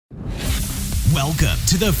Welcome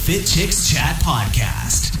to the Fit Chicks Chat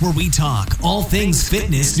Podcast, where we talk all things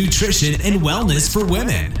fitness, nutrition, and wellness for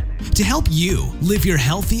women to help you live your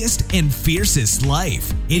healthiest and fiercest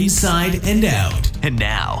life, inside and out. And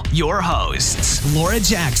now, your hosts, Laura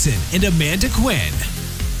Jackson and Amanda Quinn.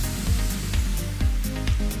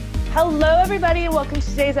 Hello, everybody, and welcome to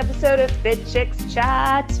today's episode of Fit Chicks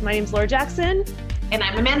Chat. My name's Laura Jackson. And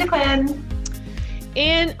I'm Amanda Quinn.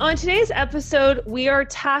 And on today's episode, we are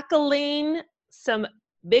tackling some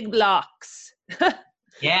big blocks.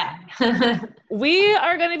 Yeah. We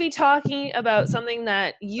are going to be talking about something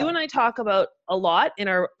that you and I talk about a lot in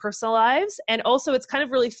our personal lives. And also it's kind of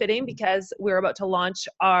really fitting because we're about to launch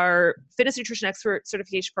our Fitness Nutrition Expert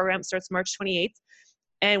Certification Program. It starts March 28th.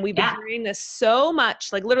 And we've been hearing this so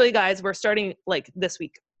much. Like literally, guys, we're starting like this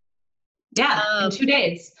week. Yeah, in 2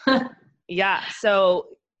 days. Yeah. So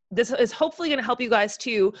this is hopefully going to help you guys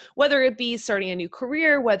too, whether it be starting a new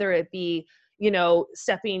career, whether it be,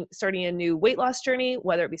 starting a new weight loss journey,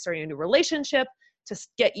 whether it be starting a new relationship, to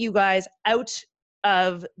get you guys out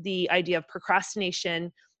of the idea of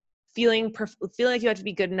procrastination, feeling like you have to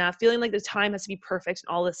be good enough, feeling like the time has to be perfect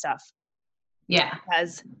and all this stuff. Yeah.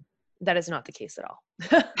 Because that is not the case at all.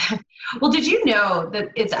 Well, did you know that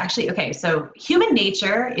it's actually, okay, so human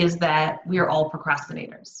nature is that we are all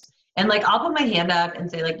procrastinators. And like, I'll put my hand up and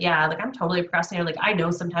say like, yeah, like I'm totally a procrastinator. Like I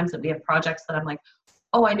know sometimes that we have projects that I'm like,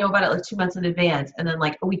 oh, I know about it like 2 months in advance. And then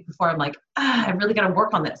like a week before I'm like, I really got to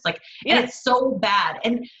work on this. Like, and it's so bad.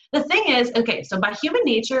 And the thing is, okay, so by human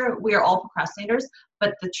nature, we are all procrastinators.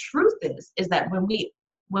 But the truth is that when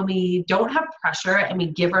we don't have pressure and we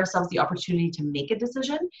give ourselves the opportunity to make a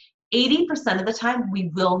decision, 80% of the time, we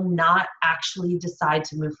will not actually decide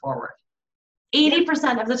to move forward.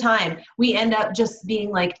 80% of the time, we end up just being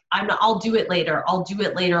like, I'll do it later. I'll do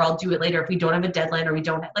it later. I'll do it later. If we don't have a deadline or we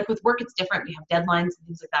don't have, like with work, it's different. We have deadlines and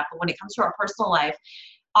things like that. But when it comes to our personal life,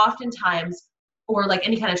 oftentimes, or like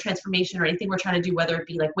any kind of transformation or anything we're trying to do, whether it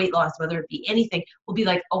be like weight loss, whether it be anything, we'll be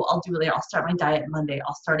like, oh, I'll do it later. I'll start my diet Monday.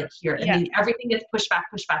 I'll start it here. And then everything gets pushed back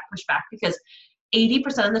because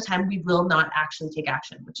 80% of the time we will not actually take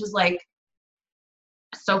action, which is like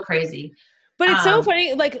so crazy. But it's so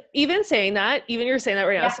funny, like even saying that, even you're saying that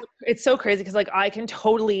right now, so it's so crazy because like I can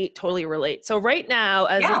totally relate. So right now,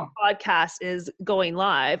 as this podcast is going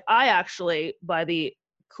live, I actually, by the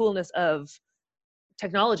coolness of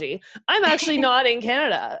technology, I'm actually not in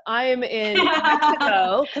Canada. I'm in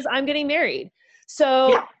Mexico because I'm getting married.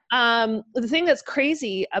 So the thing that's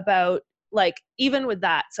crazy about like, even with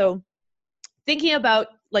that, so thinking about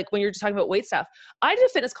like when you're just talking about weight stuff, I did a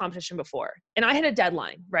fitness competition before and I had a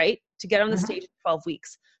deadline, right? To get on the stage in 12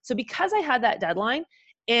 weeks. So because I had that deadline,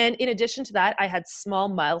 and in addition to that, I had small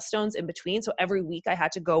milestones in between. So every week I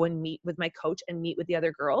had to go and meet with my coach and meet with the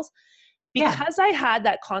other girls. Because I had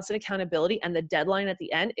that constant accountability and the deadline at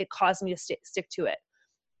the end, it caused me to stick to it.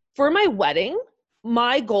 For my wedding,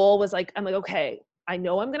 my goal was like, I'm like, okay, I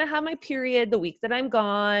know I'm going to have my period the week that I'm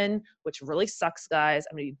gone, which really sucks, guys.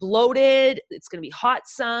 I'm going to be bloated. It's going to be hot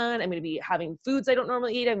sun. I'm going to be having foods I don't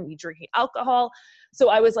normally eat. I'm going to be drinking alcohol. So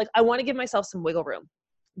I was like, I want to give myself some wiggle room.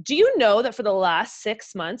 Do you know that for the last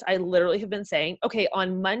 6 months, I literally have been saying, okay,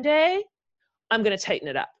 on Monday, I'm going to tighten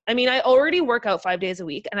it up. I mean, I already work out 5 days a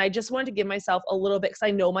week and I just wanted to give myself a little bit because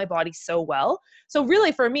I know my body so well. So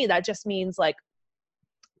really for me, that just means like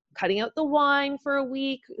cutting out the wine for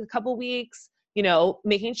a couple weeks,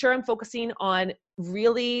 making sure I'm focusing on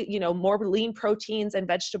really, more lean proteins and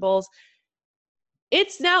vegetables.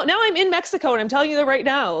 It's now I'm in Mexico and I'm telling you that right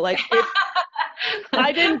now, like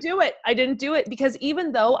I didn't do it because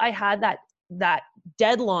even though I had that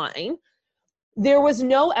deadline, there was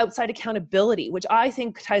no outside accountability, which I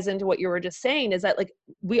think ties into what you were just saying is that like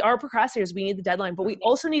we are procrastinators, we need the deadline, but we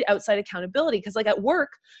also need outside accountability because like at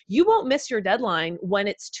work, you won't miss your deadline when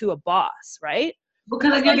it's to a boss, right?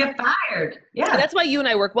 Because you'll get fired. Yeah. That's why you and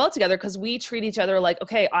I work well together because we treat each other like,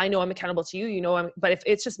 okay, I know I'm accountable to you, but if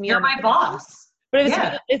it's just me, you're my boss.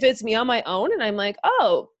 But if it's me on my own and I'm like,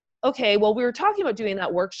 oh, okay, well, we were talking about doing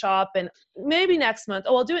that workshop and maybe next month.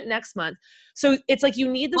 Oh, I'll do it next month. So it's like you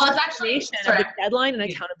need this combination of the deadline and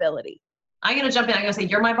accountability. I'm going to jump in. I'm going to say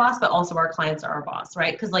you're my boss, but also our clients are our boss,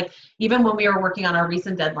 right? Because like even when we were working on our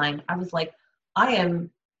recent deadline, I was like, I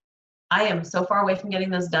am so far away from getting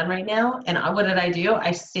this done right now. And what did I do?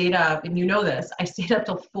 I stayed up, and you know this, I stayed up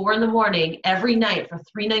till 4 a.m. every night for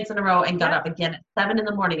 3 nights in a row and got up again at 7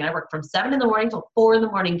 a.m. And I worked from 7 a.m. till 4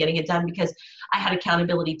 a.m. getting it done because I had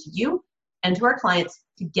accountability to you and to our clients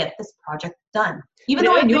to get this project done. Even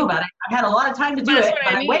though I knew about it, I had a lot of time to do it,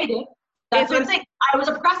 but I waited. That's what I'm saying. I was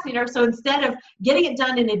a procrastinator. So instead of getting it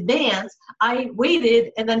done in advance, I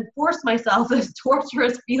waited and then forced myself this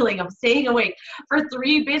torturous feeling of staying awake for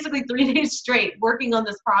basically 3 days straight working on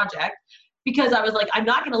this project, because I was like, I'm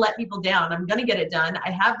not going to let people down. I'm going to get it done.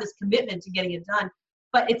 I have this commitment to getting it done.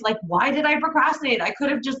 But it's like, why did I procrastinate? I could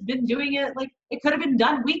have just been doing it. Like, it could have been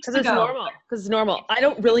done weeks ago. Because it's normal. I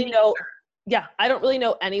don't really know. Yeah. I don't really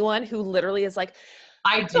know anyone who literally is like,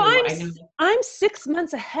 I do. I'm 6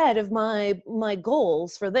 months ahead of my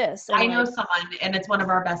goals for this. And I know someone, and it's one of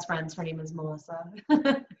our best friends. Her name is Melissa.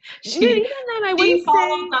 She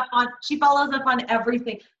follows up on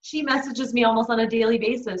everything. She messages me almost on a daily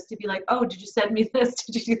basis to be like, oh, did you send me this?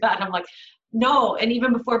 Did you do that? And I'm like, no. And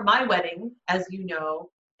even before my wedding, as you know,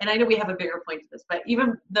 and I know we have a bigger point to this, but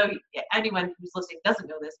even though anyone who's listening doesn't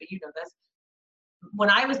know this, but you know this, when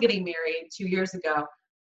I was getting married 2 years ago,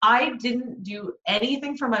 I didn't do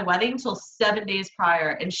anything for my wedding till 7 days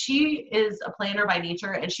prior. And she is a planner by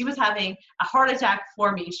nature, and she was having a heart attack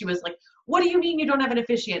for me. She was like, what do you mean you don't have an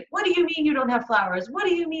officiant? What do you mean you don't have flowers? What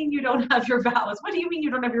do you mean you don't have your vows? What do you mean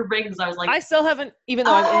you don't have your rings? I was like, I still haven't, even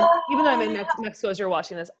though I'm in Mexico as you're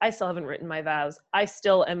watching this, I still haven't written my vows. I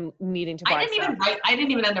still am needing to buy I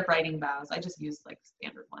didn't even end up writing vows. I just used like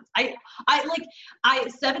standard ones. I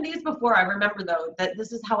 7 days before, I remember though, that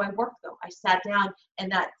this is how I work though. I sat down,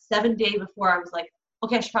 and that 7 day before I was like,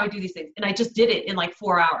 okay, I should probably do these things. And I just did it in like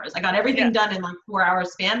 4 hours. I got everything done in like 4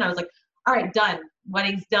 hours span. And I was like, all right, done.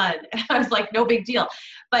 Wedding's done. And I was like, no big deal.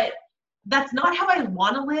 But that's not how I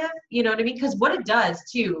want to live. You know what I mean? Because what it does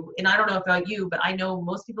too, and I don't know about you, but I know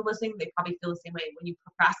most people listening, they probably feel the same way. When you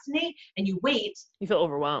procrastinate and you wait, you feel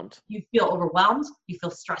overwhelmed. You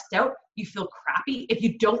feel stressed out. You feel crappy. If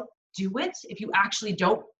you don't do it, if you actually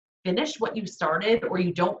don't finish what you started, or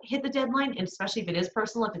you don't hit the deadline, and especially if it is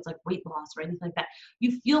personal, if it's like weight loss or anything like that,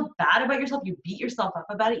 you feel bad about yourself. You beat yourself up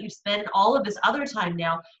about it. You spend all of this other time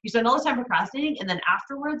you spend all this time procrastinating, and then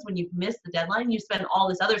afterwards, when you've missed the deadline, you spend all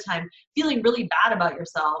this other time feeling really bad about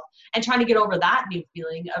yourself and trying to get over that new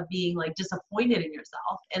feeling of being like disappointed in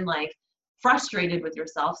yourself and like frustrated with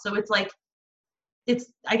yourself. So it's like,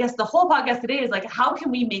 I guess the whole podcast today is like, how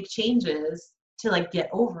can we make changes to like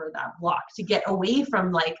get over that block, to get away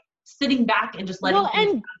from like sitting back and just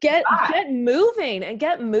letting get moving.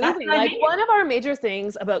 Like one of our major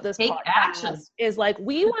things about this podcast is like,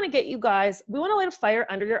 we want to get you guys, we want to light a fire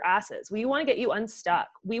under your asses. We want to get you unstuck.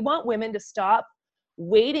 We want women to stop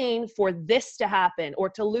waiting for this to happen, or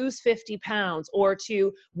to lose 50 pounds, or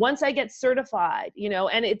to, once I get certified, you know.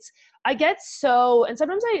 And I get so, and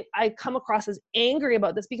sometimes I come across as angry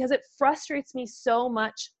about this because it frustrates me so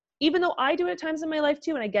much, even though I do it at times in my life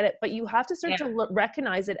too, and I get it, but you have to start to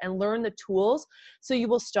recognize it and learn the tools so you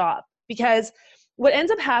will stop. Because what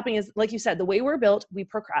ends up happening is, like you said, the way we're built, we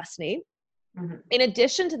procrastinate. Mm-hmm. In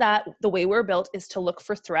addition to that, the way we're built is to look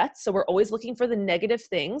for threats. So we're always looking for the negative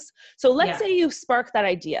things. So let's say you spark that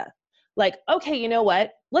idea. Like, okay, you know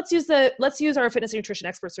what? Let's use our fitness and nutrition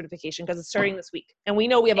expert certification, because it's starting this week. And we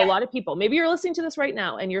know we have a lot of people. Maybe you're listening to this right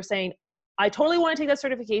now and you're saying, I totally want to take that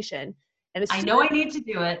certification. And I know I need to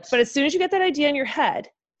do it. But as soon as you get that idea in your head,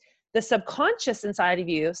 the subconscious inside of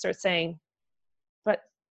you starts saying, but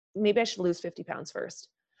maybe I should lose 50 pounds first.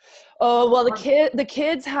 Oh, well, the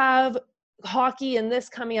kids have hockey and this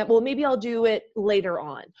coming up. Well, maybe I'll do it later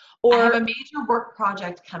on. Or I have a major work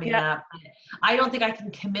project coming up. I don't think I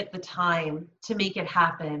can commit the time to make it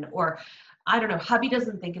happen. Or I don't know, hubby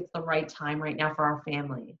doesn't think it's the right time right now for our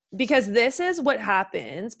family. Because this is what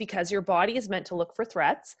happens, because your body is meant to look for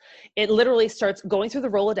threats. It literally starts going through the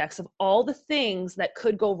Rolodex of all the things that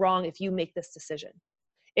could go wrong if you make this decision.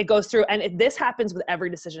 It goes through, and this happens with every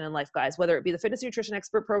decision in life, guys, whether it be the fitness nutrition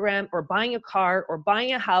expert program, or buying a car, or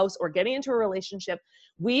buying a house, or getting into a relationship.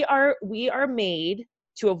 We are made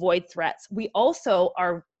to avoid threats. We also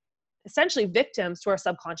are essentially victims to our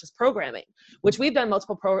subconscious programming, which we've done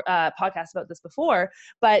multiple podcasts about this before,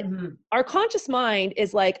 but our conscious mind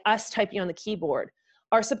is like us typing on the keyboard.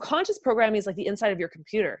 Our subconscious programming is like the inside of your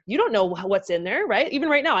computer. You don't know what's in there, right? Even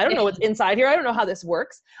right now, I don't know what's inside here. I don't know how this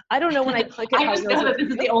works. I don't know when I click it. I just know that this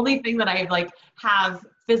is the only thing that I like have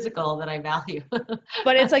physical that I value.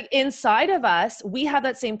 But it's like inside of us, we have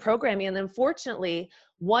that same programming. And unfortunately,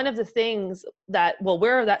 one of the things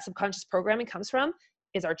where that subconscious programming comes from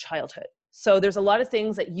is our childhood. So there's a lot of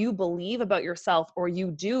things that you believe about yourself, or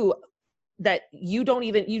you do, that you don't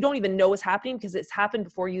even know is happening, because it's happened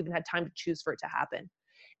before you even had time to choose for it to happen.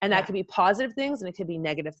 And that could be positive things, and it could be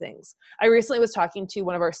negative things. I recently was talking to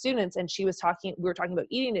one of our students, and we were talking about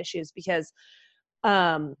eating issues, because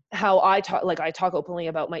how I talk openly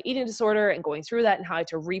about my eating disorder and going through that, and how I had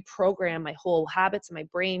to reprogram my whole habits in my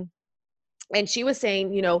brain. And she was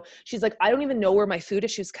saying, you know, she's like, I don't even know where my food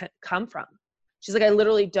issues come from. She's like, I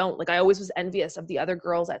literally don't. Like, I always was envious of the other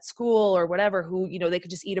girls at school or whatever who, you know, they could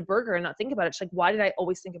just eat a burger and not think about it. She's like, why did I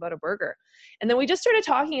always think about a burger? And then we just started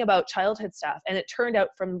talking about childhood stuff. And it turned out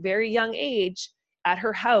from very young age at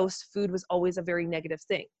her house, food was always a very negative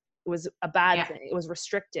thing. It was a bad thing. It was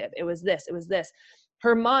restrictive. It was this. It was this.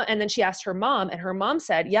 Her mom, and then she asked her mom, and her mom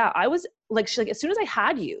said, yeah, I was like, she's like, as soon as I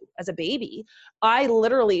had you as a baby, I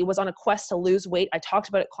literally was on a quest to lose weight. I talked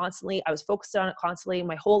about it constantly. I was focused on it constantly.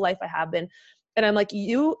 My whole life I have been. And I'm like,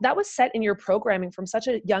 that was set in your programming from such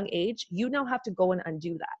a young age. You now have to go and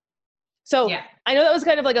undo that. So I know that was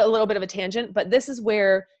kind of like a little bit of a tangent, but this is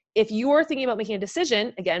where, if you're thinking about making a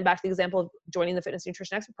decision, again, back to the example of joining the Fitness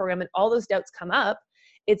Nutrition Expert program and all those doubts come up,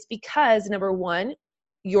 it's because number one,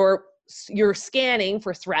 you're scanning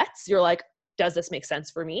for threats. You're like, does this make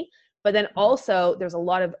sense for me? But then also there's a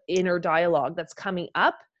lot of inner dialogue that's coming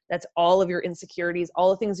up. That's all of your insecurities, all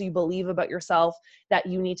the things you believe about yourself that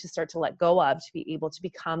you need to start to let go of to be able to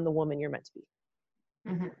become the woman you're meant to be.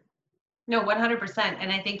 Mm-hmm. No, 100%.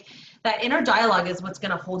 And I think that inner dialogue is what's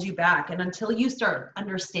going to hold you back. And until you start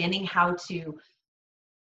understanding how to,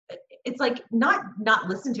 it's like not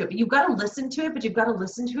listen to it, but you've got to listen to it, but you've got to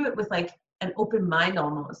listen to it with like an open mind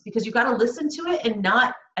almost, because you've got to listen to it and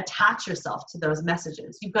not attach yourself to those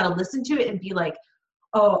messages. You've got to listen to it and be like,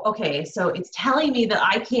 oh, okay, so it's telling me that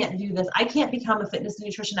I can't do this. I can't become a fitness and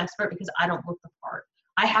nutrition expert because I don't look the part.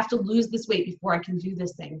 I have to lose this weight before I can do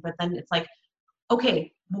this thing. But then it's like,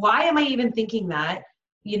 okay, why am I even thinking that,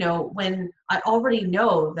 you know, when I already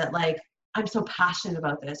know that like, I'm so passionate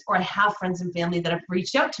about this, or I have friends and family that have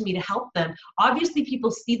reached out to me to help them. Obviously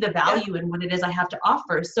people see the value in what it is I have to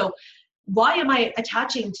offer. So why am I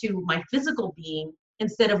attaching to my physical being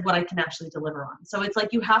instead of what I can actually deliver on? So it's like,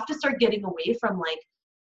 you have to start getting away from like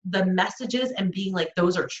the messages and being like,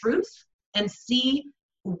 those are truth, and see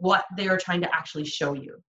what they're trying to actually show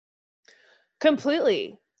you.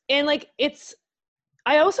 Completely. And like,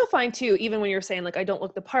 I also find too, even when you're saying like, I don't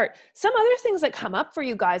look the part, some other things that come up for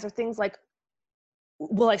you guys are things like,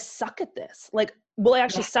 will I suck at this? Like, will I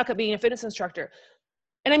actually suck at being a fitness instructor?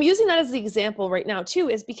 And I'm using that as the example right now too,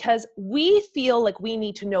 is because we feel like we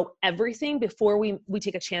need to know everything before we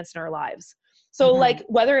take a chance in our lives. So like,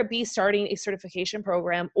 whether it be starting a certification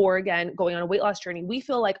program or again, going on a weight loss journey, we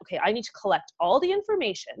feel like, okay, I need to collect all the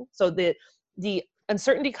information. So the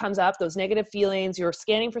uncertainty comes up, those negative feelings, you're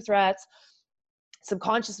scanning for threats,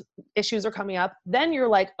 subconscious issues are coming up. Then you're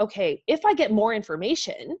like, okay, if I get more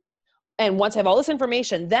information, and once I have all this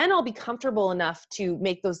information, then I'll be comfortable enough to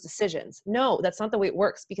make those decisions. No, that's not the way it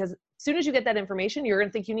works, because as soon as you get that information, you're going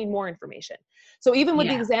to think you need more information. So even with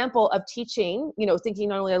the example of teaching, you know, thinking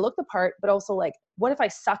not only I look the part, but also like, what if I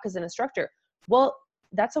suck as an instructor? Well,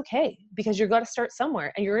 that's okay, because you're going to start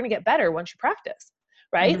somewhere and you're going to get better once you practice,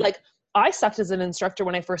 right? Like, I sucked as an instructor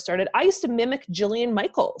when I first started. I used to mimic Jillian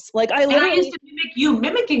Michaels. Like I used to mimic you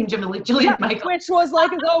mimicking Jillian Michaels, which was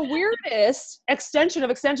like the weirdest extension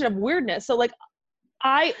of weirdness. So like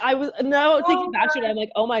I was now thinking back to it, I'm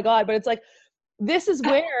like, oh my God. But it's like, this is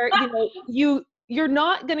where, you know, you're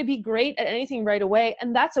not going to be great at anything right away.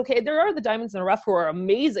 And that's okay. There are the diamonds in the rough who are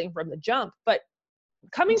amazing from the jump, but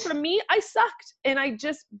coming from me, I sucked. And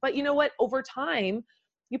but you know what, over time,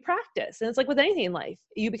 you practice. And it's like with anything in life,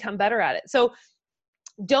 you become better at it. So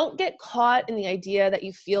don't get caught in the idea that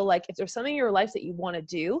you feel like if there's something in your life that you want to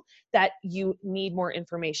do, that you need more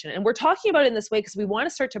information. And we're talking about it in this way because we want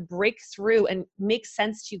to start to break through and make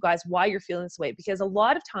sense to you guys why you're feeling this way. Because a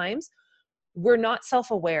lot of times we're not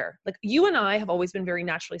self-aware. Like you and I have always been very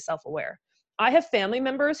naturally self-aware. I have family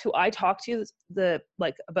members who I talk to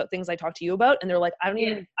about things I talk to you about. And they're like, I don't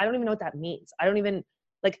even know what that means. I don't even,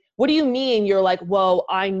 like, what do you mean? You're like, whoa,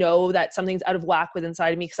 I know that something's out of whack with inside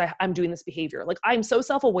of me because I'm doing this behavior. Like, I'm so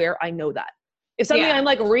self-aware. I know that. If something I'm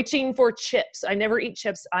like reaching for chips, I never eat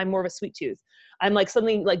chips. I'm more of a sweet tooth. I'm like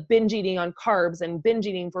something like binge eating on carbs and binge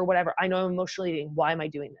eating for whatever. I know I'm emotionally eating. Why am I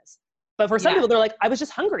doing this? But for some people, they're like, I was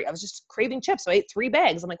just hungry. I was just craving chips. So I ate 3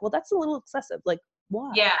 bags. I'm like, well, that's a little excessive. Like,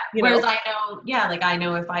 why? Yeah. Whereas I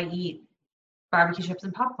know if I eat barbecue chips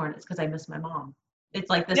and popcorn, it's because I miss my mom. It's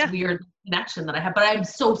like this weird connection that I have, but I'm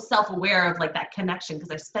so self-aware of like that connection because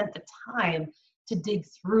I spent the time to dig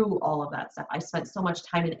through all of that stuff. I spent so much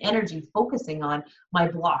time and energy focusing on my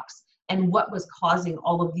blocks and what was causing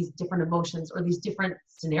all of these different emotions or these different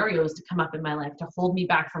scenarios to come up in my life to hold me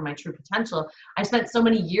back from my true potential. I spent so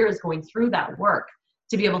many years going through that work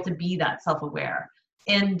to be able to be that self-aware.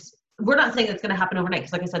 And we're not saying it's going to happen overnight.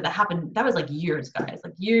 Cause like I said, that was like years, guys,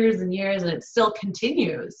 like years and years, and it still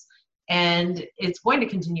continues. and it's going to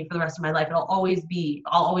continue for the rest of my life. I'll always be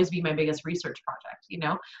my biggest research project, you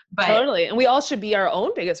know, but totally. And we all should be our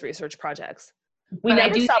own biggest research projects. We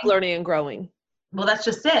never stop learning and growing. Well, that's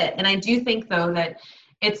just it. And I do think though, that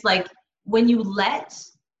it's like when you let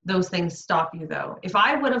those things stop you though, if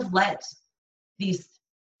I would have let these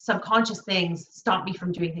subconscious things stop me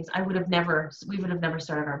from doing things, we would have never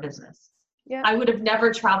started our business. Yeah. I would have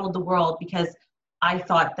never traveled the world because I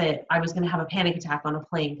thought that I was going to have a panic attack on a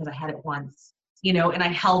plane because I had it once, you know, and I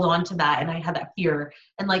held on to that and I had that fear.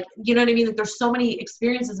 And like, you know what I mean? Like there's so many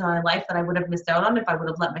experiences in my life that I would have missed out on if I would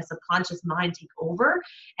have let my subconscious mind take over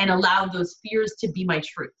and allowed those fears to be my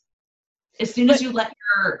truth. As soon as you let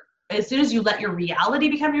your reality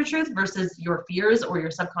become your truth versus your fears or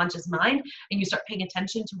your subconscious mind, and you start paying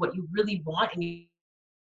attention to what you really want, and you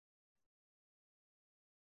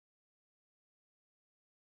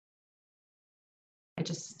I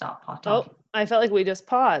just stopped talking. Oh, I felt like we just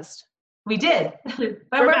paused. We did, but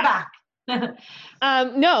we're back.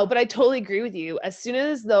 No, but I totally agree with you. As soon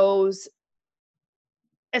as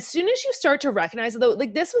you start to recognize though,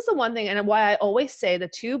 like this was the one thing, and why I always say the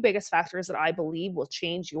two biggest factors that I believe will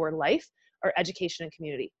change your life are education and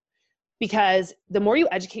community. Because the more you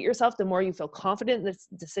educate yourself, the more you feel confident in the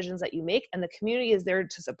decisions that you make, and the community is there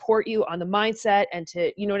to support you on the mindset and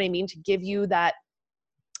to, you know what I mean, to give you that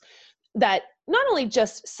not only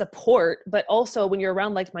just support, but also when you're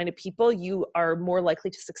around like-minded people, you are more likely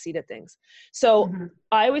to succeed at things. So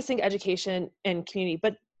I always think education and community,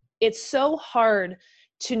 but it's so hard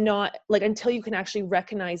to not like until you can actually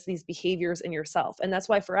recognize these behaviors in yourself. And that's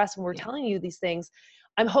why for us, when we're telling you these things,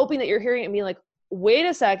 I'm hoping that you're hearing it and being like, wait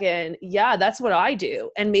a second, yeah, that's what I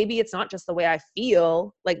do. And maybe it's not just the way I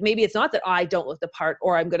feel. Like maybe it's not that I don't look the part,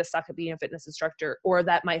 or I'm going to suck at being a fitness instructor, or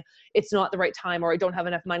that it's not the right time, or I don't have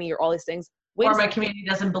enough money, or all these things. Or my community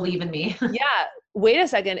doesn't believe in me. Yeah. Wait a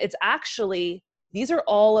second. It's actually, these are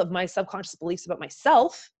all of my subconscious beliefs about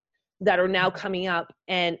myself that are now coming up.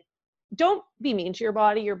 And don't be mean to your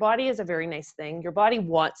body. Your body is a very nice thing. Your body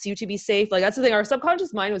wants you to be safe. Like that's the thing. Our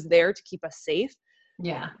subconscious mind was there to keep us safe.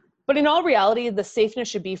 Yeah. But in all reality, the safeness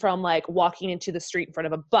should be from like walking into the street in front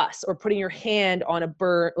of a bus or putting your hand on a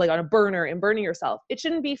burner and burning yourself. It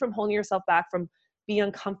shouldn't be from holding yourself back from being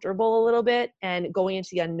uncomfortable a little bit and going into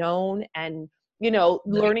the unknown and, you know,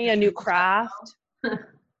 learning a new craft.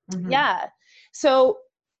 Yeah. So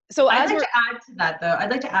I'd like to add to that though.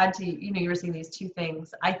 I'd like to add to, you know, you were saying these two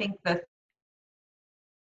things. I think that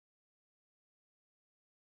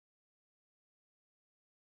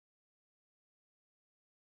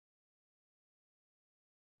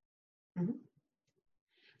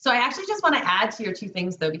So I actually just want to add to your two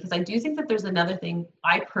things though, because I do think that there's another thing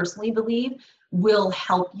I personally believe will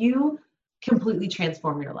help you completely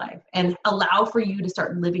transform your life and allow for you to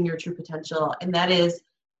start living your true potential. And that is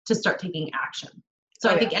to start taking action. So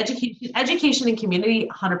I think education and community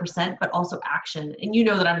 100%, but also action. And you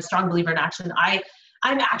know that I'm a strong believer in action. I'm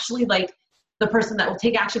actually like the person that will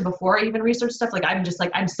take action before I even research stuff. Like I'm just like,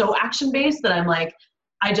 I'm so action based that I'm like,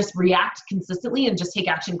 I just react consistently and just take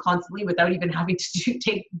action constantly without even having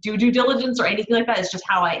to do due diligence or anything like that. It's just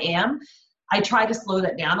how I am. I try to slow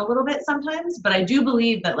that down a little bit sometimes, but I do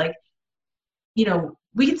believe that like, you know,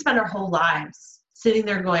 we can spend our whole lives sitting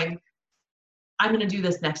there going, I'm going to do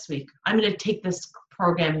this next week. I'm going to take this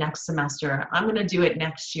program next semester. I'm going to do it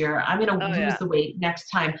next year. I'm going to lose the weight next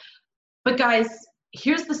time. But guys,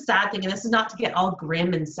 here's the sad thing, and this is not to get all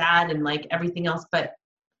grim and sad and like everything else, but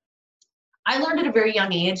I learned at a very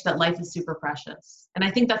young age that life is super precious. And I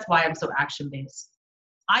think that's why I'm so action-based.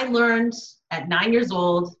 I learned at 9 years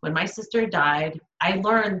old when my sister died, I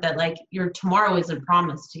learned that like your tomorrow isn't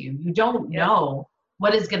promised to you. You don't know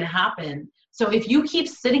what is going to happen. So if you keep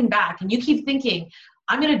sitting back and you keep thinking,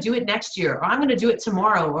 I'm going to do it next year, or I'm going to do it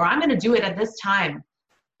tomorrow, or I'm going to do it at this time,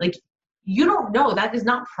 like you don't know, that is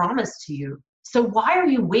not promised to you. So why are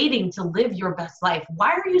you waiting to live your best life?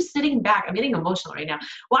 Why are you sitting back? I'm getting emotional right now.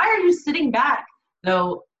 Why are you sitting back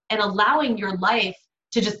though and allowing your life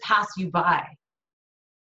to just pass you by?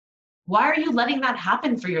 Why are you letting that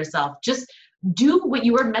happen for yourself? Just do what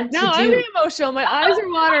you were meant to do. No, I'm getting emotional. My eyes are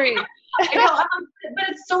watering. I know, but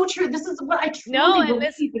it's so true. This is what I truly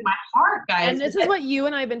believe in my heart, guys. And this is what you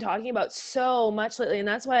and I have been talking about so much lately. And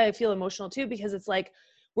that's why I feel emotional too, because it's like,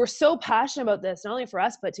 we're so passionate about this, not only for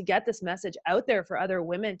us, but to get this message out there for other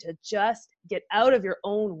women to just get out of your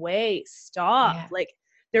own way. Stop. Yeah. Like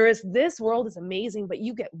this world is amazing, but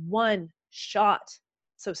you get one shot.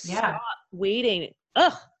 So stop waiting.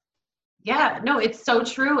 Ugh. Yeah, no, it's so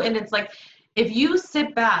true. And it's like, if you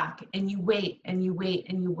sit back and you wait and you wait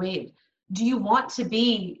and you wait, do you want to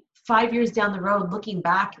be 5 years down the road looking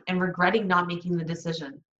back and regretting not making the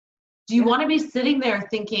decision? Do you want to be sitting there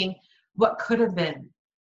thinking, what could have been?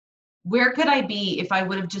 Where could I be if I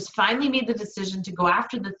would have just finally made the decision to go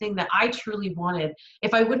after the thing that I truly wanted?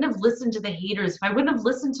 If I wouldn't have listened to the haters, if I wouldn't have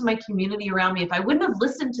listened to my community around me, if I wouldn't have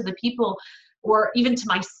listened to the people or even to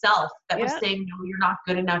myself that was saying, no, you're not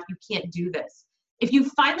good enough, you can't do this. If you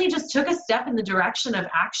finally just took a step in the direction of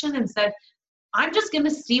action and said, I'm just going to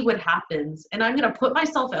see what happens, and I'm going to put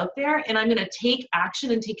myself out there, and I'm going to take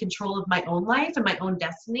action and take control of my own life and my own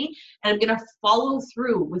destiny, and I'm going to follow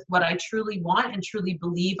through with what I truly want and truly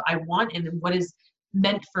believe I want and what is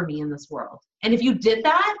meant for me in this world. And if you did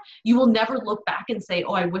that, you will never look back and say,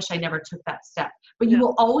 oh, I wish I never took that step. But you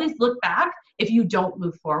will always look back if you don't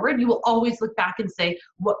move forward. You will always look back and say,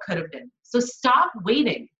 what could have been? So stop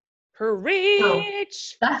waiting.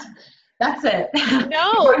 Preach. So that's it.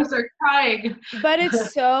 No. I start crying. But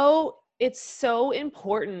it's so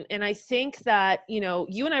important. And I think that, you know,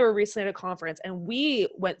 you and I were recently at a conference, and we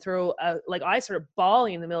went through I started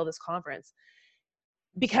bawling in the middle of this conference,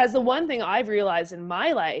 because the one thing I've realized in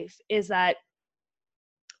my life is that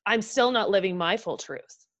I'm still not living my full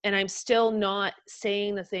truth, and I'm still not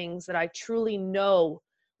saying the things that I truly know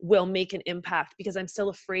will make an impact, because I'm still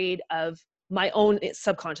afraid of my own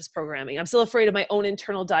subconscious programming. I'm still afraid of my own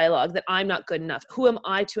internal dialogue that I'm not good enough. Who am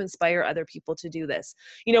I to inspire other people to do this?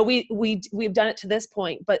 You know, we've done it to this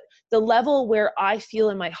point, but the level where I feel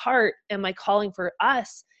in my heart and my calling for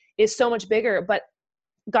us is so much bigger. But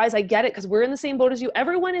guys, I get it, because we're in the same boat as you.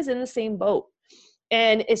 Everyone is in the same boat.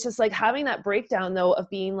 And it's just like having that breakdown though, of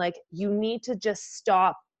being like, you need to just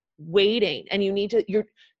stop waiting, and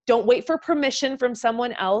don't wait for permission from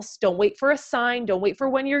someone else. Don't wait for a sign. Don't wait for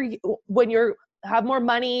when you're have more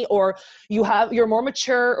money, or you're more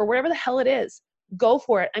mature, or whatever the hell it is. Go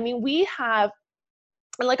for it. I mean, we have,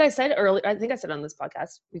 and like I said earlier, I think I said on this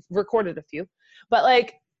podcast, we've recorded a few, but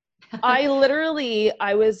like, I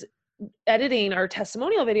was editing our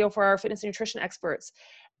testimonial video for our fitness and nutrition experts,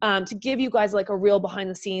 to give you guys like a real behind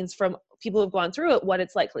the scenes from people who've gone through it, what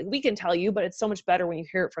it's like. Like, we can tell you, but it's so much better when you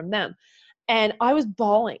hear it from them. And I was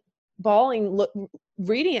bawling,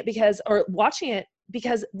 reading it or watching it,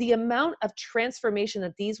 because the amount of transformation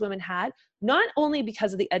that these women had, not only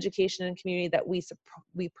because of the education and community that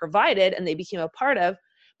we provided and they became a part of,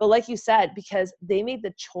 but like you said, because they made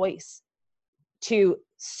the choice to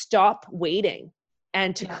stop waiting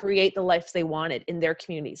and to create the life they wanted in their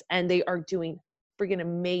communities. And they are doing freaking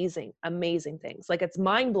amazing things. Like, it's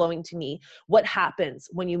mind blowing to me what happens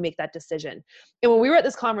when you make that decision. And when we were at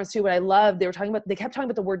this conference too, what I loved, they kept talking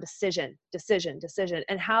about the word decision,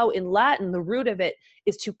 and how in Latin, the root of it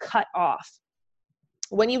is to cut off.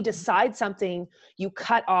 When you decide something, you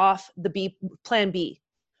cut off plan B.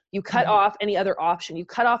 You cut off any other option. You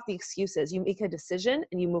cut off the excuses. You make a decision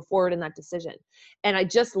and you move forward in that decision. And I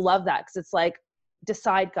just love that, because it's like,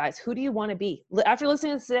 decide, guys, who do you want to be? After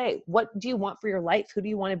listening to this today, what do you want for your life? Who do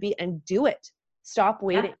you want to be? And do it. Stop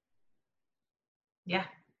waiting. Yeah.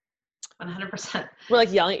 100%. We're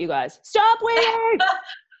like yelling at you guys. Stop waiting.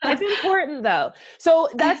 It's important though. So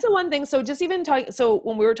that's the one thing. So just even talking, so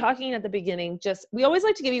when we were talking at the beginning, we always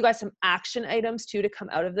like to give you guys some action items too, to come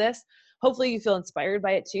out of this. Hopefully you feel inspired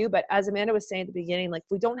by it too. But as Amanda was saying at the beginning, like,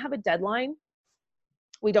 if we don't have a deadline,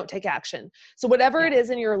 we don't take action. So whatever it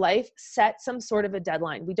is in your life, set some sort of a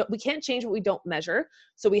deadline. We can't change what we don't measure.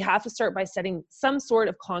 So we have to start by setting some sort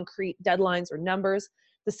of concrete deadlines or numbers.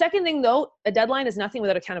 The second thing though, a deadline is nothing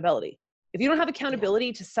without accountability. If you don't have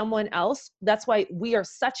accountability to someone else, that's why we are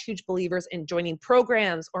such huge believers in joining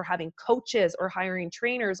programs or having coaches or hiring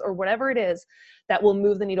trainers or whatever it is that will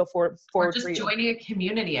move the needle forward or just joining a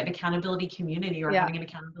community, an accountability community, or having an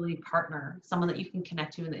accountability partner, someone that you can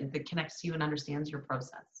connect to and that connects to you and understands your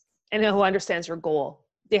process. And who understands your goal.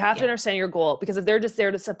 They have to understand your goal, because if they're just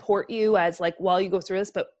there to support you as like, while you go through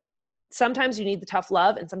this, but sometimes you need the tough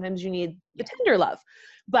love and sometimes you need the tender love.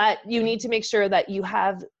 But you need to make sure that you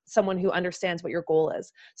have someone who understands what your goal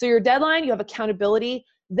is. So your deadline, you have accountability.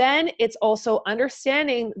 Then it's also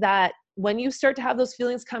understanding that when you start to have those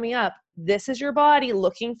feelings coming up, this is your body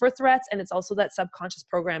looking for threats. And it's also that subconscious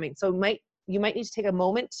programming. So you might need to take a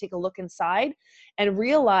moment to take a look inside and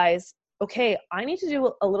realize, okay, I need to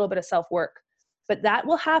do a little bit of self-work, but that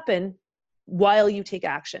will happen while you take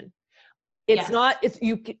action. It's not,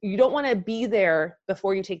 you don't want to be there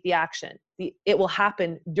before you take the action. It will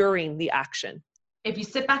happen during the action. If you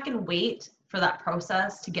sit back and wait for that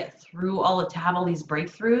process to get through to have all these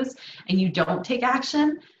breakthroughs, and you don't take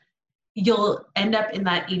action, you'll end up in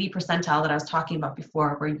that 80 percentile that I was talking about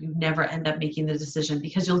before, where you never end up making the decision,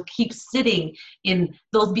 because you'll keep sitting in,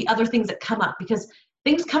 there'll be other things that come up, because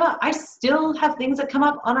things come up. I still have things that come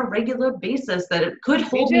up on a regular basis that it could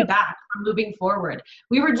hold me back from moving forward.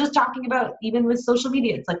 We were just talking about, even with social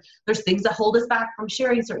media, it's like there's things that hold us back from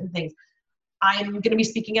sharing certain things. I'm going to be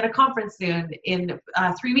speaking at a conference soon in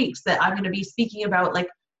 3 weeks that I'm going to be speaking about like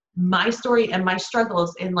my story and my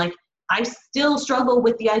struggles. And like, I still struggle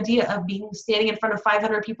with the idea of standing in front of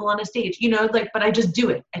 500 people on a stage, you know, like, but I just do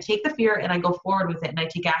it. I take the fear and I go forward with it and I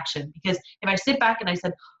take action. Because if I sit back and I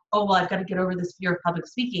said, oh, well, I've got to get over this fear of public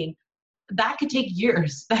speaking, that could take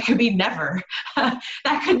years. That could be never.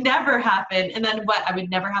 That could never happen. And then what? I would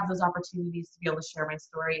never have those opportunities to be able to share my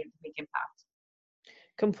story and to make impact.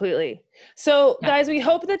 Completely. So guys, we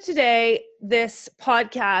hope that today this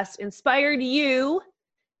podcast inspired you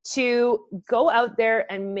to go out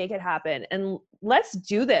there and make it happen. And let's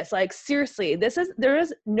do this. Like, seriously, there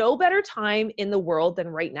is no better time in the world than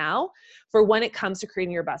right now for when it comes to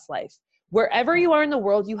creating your best life. Wherever you are in the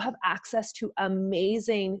world, you have access to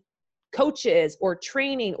amazing coaches or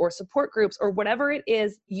training or support groups or whatever it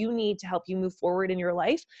is you need to help you move forward in your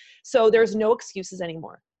life. So there's no excuses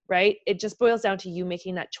anymore, right? It just boils down to you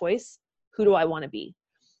making that choice. Who do I want to be?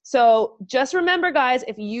 So just remember, guys,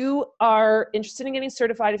 if you are interested in getting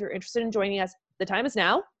certified, if you're interested in joining us, the time is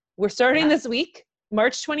now. We're starting this week.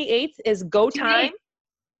 March 28th is go time.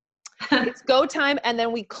 It's go time. And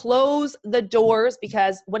then we close the doors,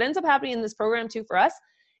 because what ends up happening in this program too for us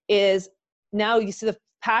is now you see the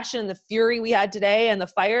passion, the fury we had today and the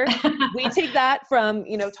fire. We take that from,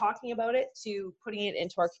 you know, talking about it to putting it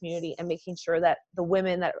into our community and making sure that the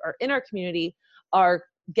women that are in our community are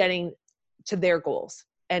getting to their goals.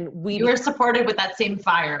 And you are supported with that same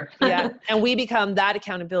fire. And we become that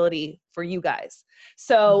accountability for you guys.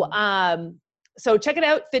 So, so check it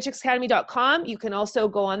out, fitchicksacademy.com. You can also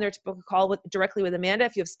go on there to book a call directly with Amanda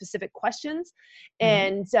if you have specific questions.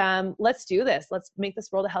 And let's do this. Let's make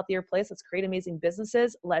this world a healthier place. Let's create amazing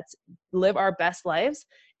businesses. Let's live our best lives,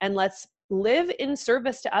 and let's live in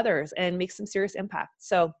service to others and make some serious impact.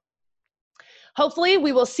 So hopefully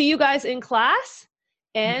we will see you guys in class,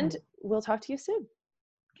 and we'll talk to you soon.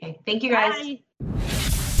 Okay. Thank you, guys. Bye.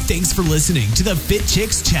 Thanks for listening to the Fit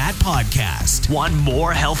Chicks Chat podcast. Want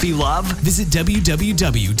more healthy love? Visit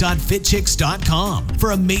www.fitchicks.com for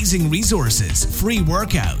amazing resources, free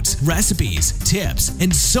workouts, recipes, tips,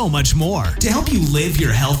 and so much more to help you live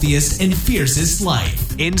your healthiest and fiercest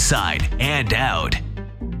life, inside and out.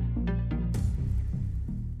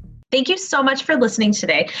 Thank you so much for listening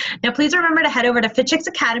today. Now, please remember to head over to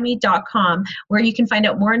fitchicksacademy.com, where you can find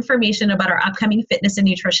out more information about our upcoming fitness and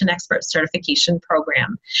nutrition expert certification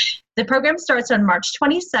program. The program starts on March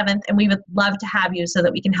 27th, and we would love to have you so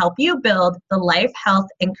that we can help you build the life, health,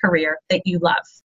 and career that you love.